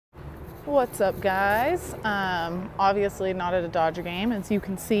What's up, guys? Obviously not at a Dodger game. As you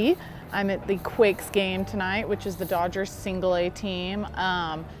can see, I'm at the Quakes game tonight, which is the Dodgers single A team.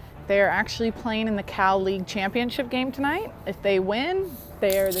 They're actually playing in the Cal League Championship game tonight. If they win,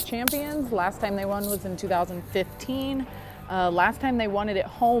 they're the champions. Last time they won was in 2015. Last time they won it at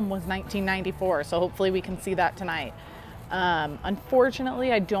home was 1994, so hopefully we can see that tonight.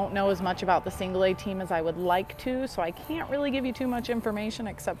 Unfortunately, I don't know as much about the single A team as I would like to, so I can't really give you too much information,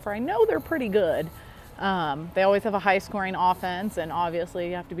 except for I know they're pretty good. They always have a high scoring offense, and obviously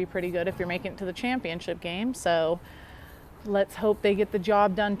you have to be pretty good if you're making it to the championship game. So let's hope they get the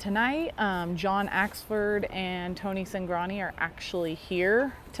job done tonight. John Axford and Tony Cingrani are actually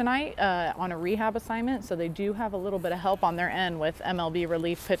here tonight on a rehab assignment, so they do have a little bit of help on their end with MLB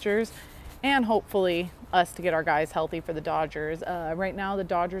relief pitchers, and hopefully us to get our guys healthy for the Dodgers. Right now the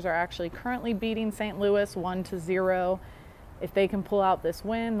Dodgers are actually currently beating St. Louis 1-0. If they can pull out this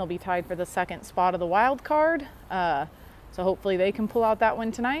win, they'll be tied for the second spot of the wild card. So hopefully they can pull out that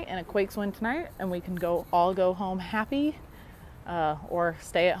win tonight and a Quakes win tonight, and we can all go home happy, or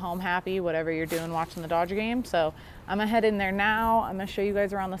stay at home happy, whatever you're doing watching the Dodger game. So I'm gonna head in there now. I'm gonna show you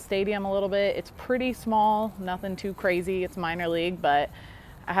guys around the stadium a little bit. It's pretty small, nothing too crazy. It's minor league, but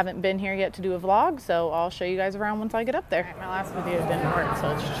I haven't been here yet to do a vlog, so I'll show you guys around once I get up there. My last video didn't work, so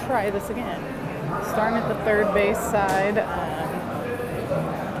let's try this again. Starting at the third base side,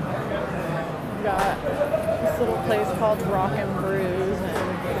 we've got this little place called Rock and Brews,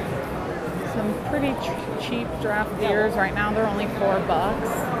 and some pretty cheap draft beers. Right now they're only $4.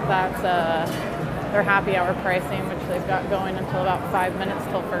 That's their happy hour pricing, which they've got going until about 5 minutes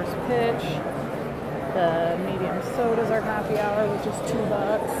till first pitch. The medium sodas are happy hour, which is $2.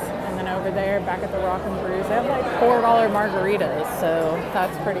 And then over there, back at the Rock and Brews, they have like $4 margaritas, so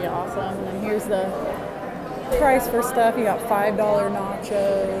that's pretty awesome. And then here's the price for stuff. You got $5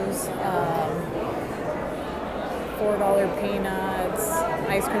 nachos, $4 peanuts,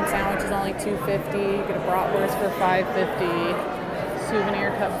 ice cream sandwich is only $2.50. You get a bratwurst for $5.50,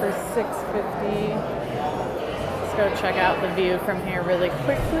 souvenir cup for $6.50. Let's go check out the view from here really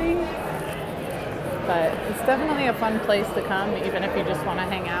quickly. But it's definitely a fun place to come, even if you just want to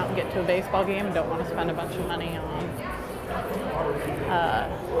hang out and get to a baseball game and don't want to spend a bunch of money on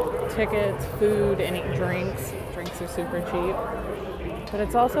tickets, food, any drinks. Drinks are super cheap. But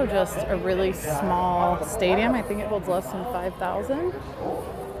it's also just a really small stadium. I think it holds less than 5,000.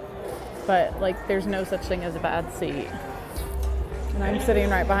 But like, there's no such thing as a bad seat. And I'm sitting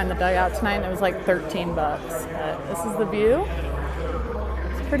right behind the dugout tonight, and it was like $13. But this is the view.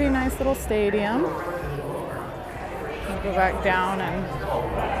 It's a pretty nice little stadium. We'll go back down and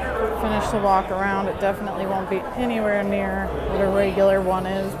finish the walk around. It definitely won't be anywhere near what a regular one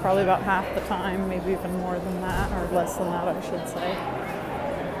is, probably about half the time, maybe even more than that, or less than that, I should say.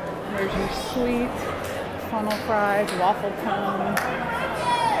 There's your sweet funnel fries, waffle cone.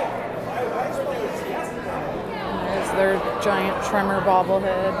 And there's their giant Tremor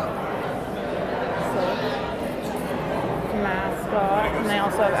bobblehead. So, mascot. And they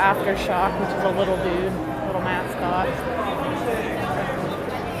also have Aftershock, which is a little dude. Little mascot.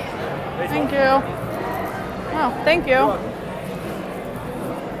 Thank you. Oh, thank you. And,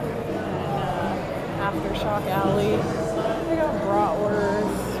 Aftershock Alley. They got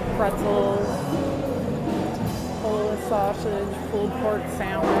bratwurst, pretzels, Polish sausage, pulled pork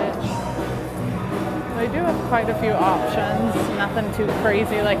sandwich. They do have quite a few options. Nothing too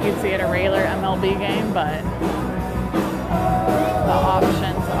crazy like you'd see at a regular MLB game, but the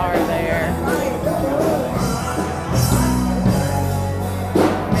options are there.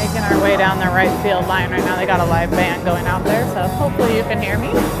 Making our way down the right field line right now. They got a live band going out there, so hopefully you can hear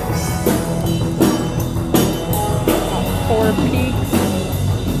me. Four Peaks.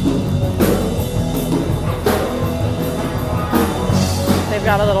 They've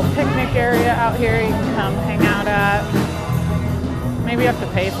got a little picnic area out here you can come hang out at. Maybe you have to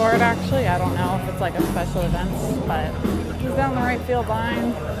pay for it, actually. I don't know if it's like a special event, but it's down the right field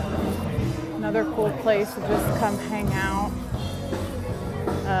line. Another cool place to just come hang out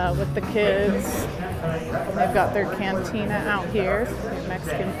with the kids. They've got their cantina out here,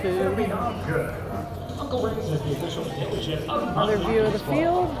 Mexican food. Another view of the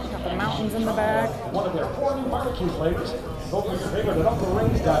field, got the mountains in the back. One of their 4 new barbecue flavors. Go for your favorite at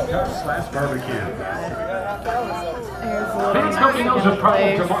UncleRay's.com/barbecue. Here's a little Mexican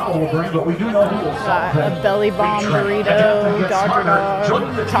place. Got a belly bomb burrito, Dodger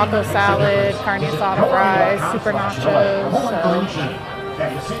dog, taco salad, carne asada fries, super nachos. So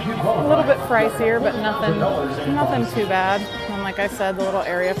a little bit pricier, but nothing too bad. Like I said, the little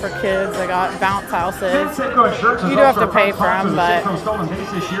area for kids. They got bounce houses. You You do have to pay for them, but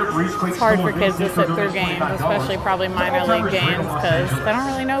it's hard for kids to sit through games, especially probably minor league games, because they don't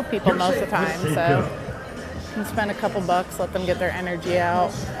really know people most of the time. So you can spend a couple bucks, let them get their energy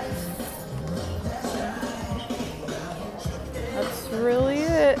out. That's really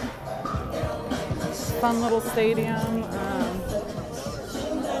it. Fun little stadium. I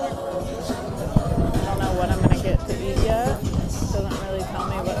don't know what I'm going to get to eat yet. Doesn't really tell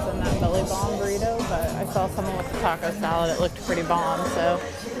me what's in that belly bomb burrito, but I saw someone with the taco salad. It looked pretty bomb, so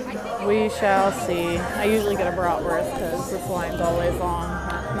we shall see. I usually get a bratwurst because this line's always long.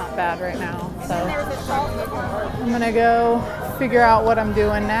 Not bad right now. So I'm going to go figure out what I'm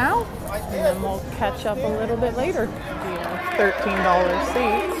doing now, and then we'll catch up a little bit later. $13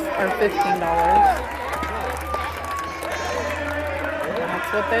 seats, or $15.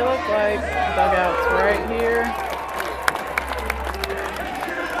 That's what they look like. Dugouts right here.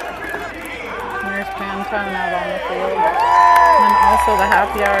 There's Pantone out on the field. And also the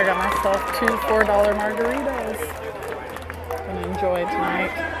happy hour, I got myself 2 $4 margaritas. Gonna enjoy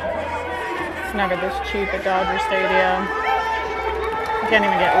tonight. It's never this cheap at Dodger Stadium. You can't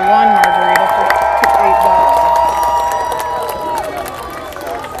even get one margarita for $8.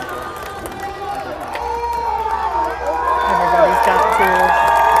 Everybody's got to.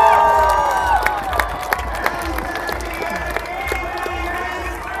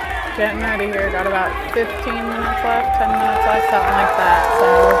 Getting ready here, got about 15 minutes left, 10 minutes left, something like that. So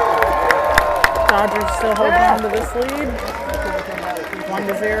Dodgers still holding on to this lead,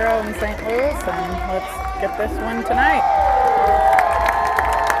 1-0 in St. Louis, and let's get this one tonight.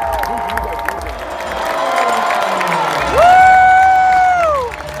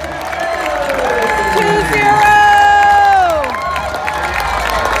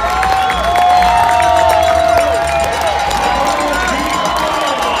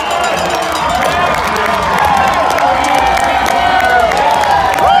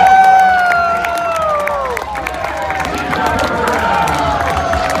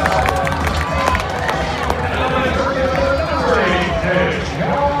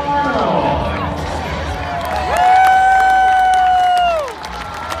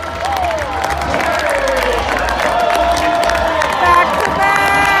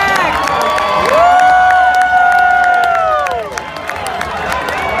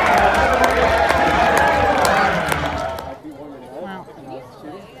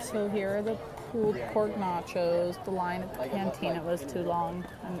 So here are the pulled pork nachos. The line at the cantina was too long.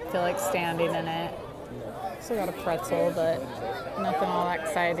 I feel like standing in it. Still got a pretzel, but nothing all that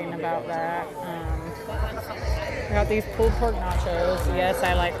exciting about that. I got these pulled pork nachos. Yes,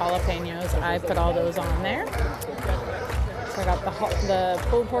 I like jalapenos. I put all those on there. So I got the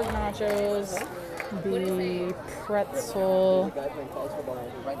pulled pork nachos, the pretzel,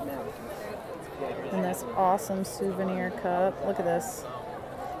 and this awesome souvenir cup. Look at this.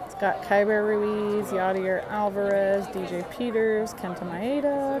 It's got Kyber Ruiz, Yadier Alvarez, DJ Peters, Kenta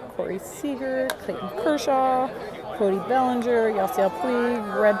Maeda, Corey Seager, Clayton Kershaw, Cody Bellinger, Yasiel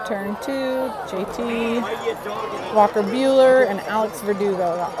Puig, Red Turn 2, JT, Walker Buehler, and Alex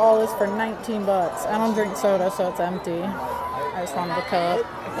Verdugo. Got all this for 19 bucks. I don't drink soda, so it's empty. I just wanted the cup.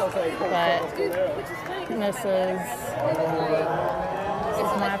 But this is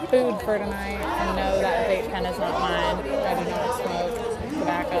my food for tonight. And no, that vape pen is not mine. I do not smoke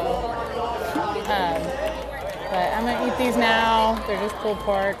tobacco. But I'm gonna eat these now. They're just pulled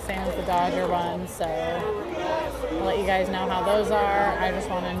pork, same as the Dodger ones. So I'll let you guys know how those are. I just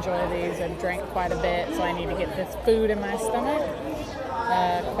want to enjoy these. I've drank quite a bit, so I need to get this food in my stomach.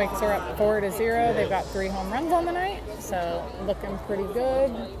 Quakes are up 4-0. They've got 3 home runs on the night, so looking pretty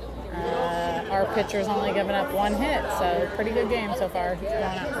good. Our pitcher's only given up 1 hit, so pretty good game so far. He's going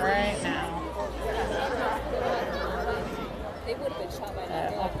out right now.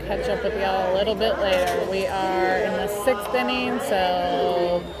 I'll catch up with y'all a little bit later. We are in the 6th inning,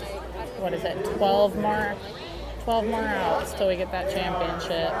 so what is it? 12 more outs till we get that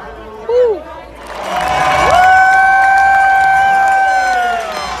championship. Woo!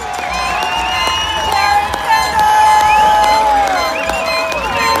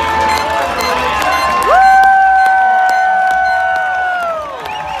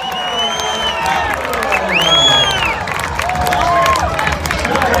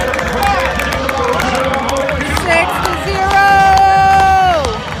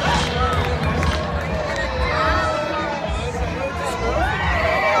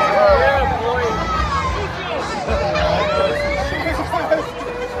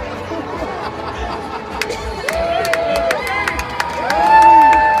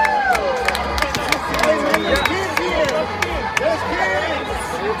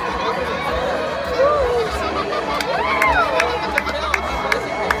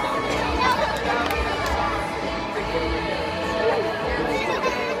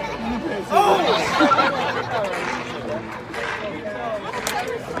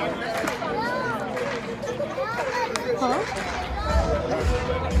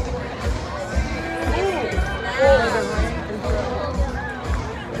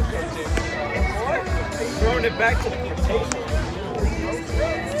 throwing it back to the Cretaceous.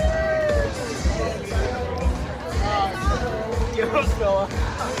 Yo, fella.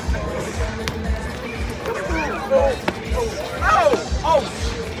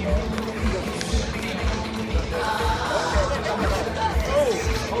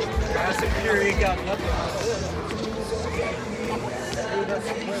 Fast and Fury got nothing out of this.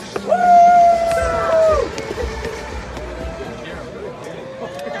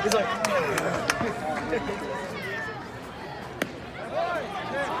 He's like,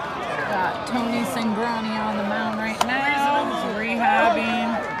 got Tony Sangrani on the mound right now. He's rehabbing.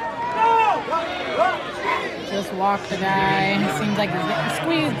 Just walked the guy. Seems like he's getting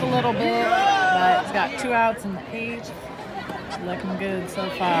squeezed a little bit, but he's got 2 outs in the 8th. Looking good so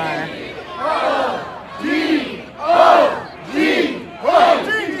far.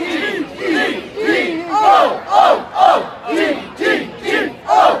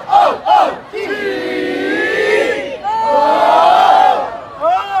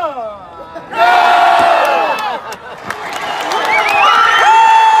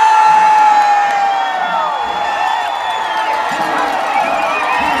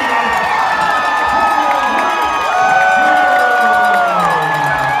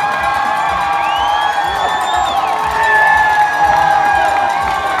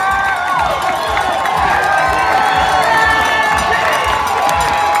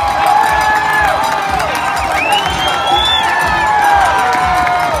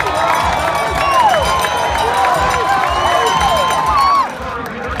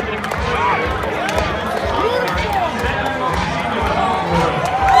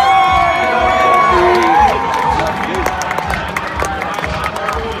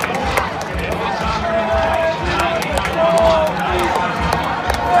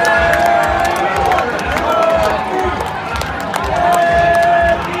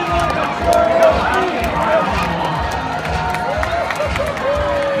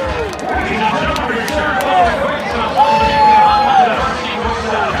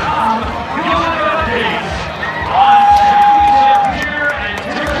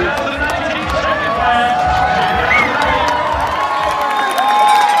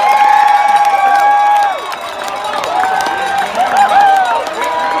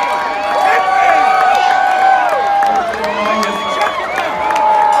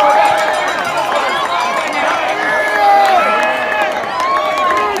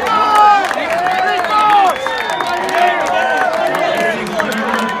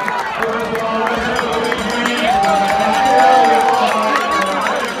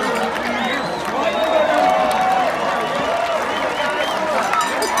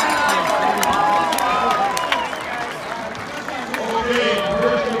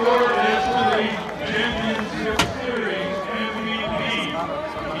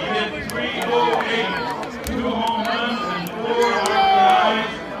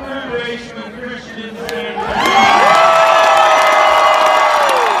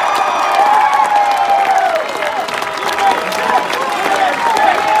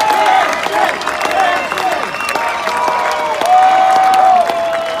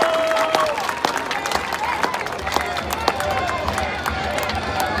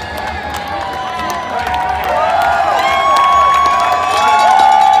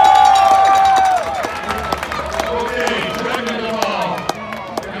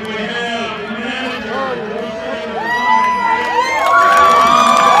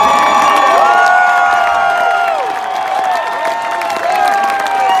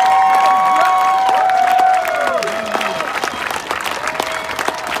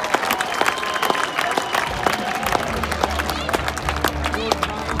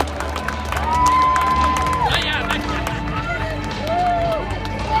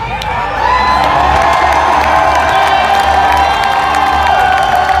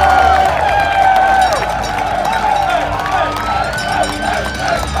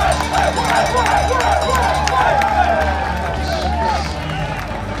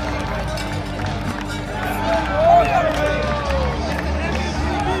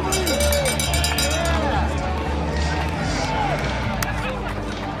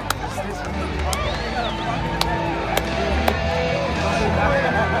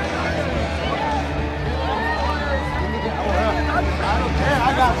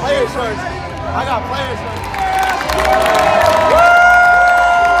 I got player shirts.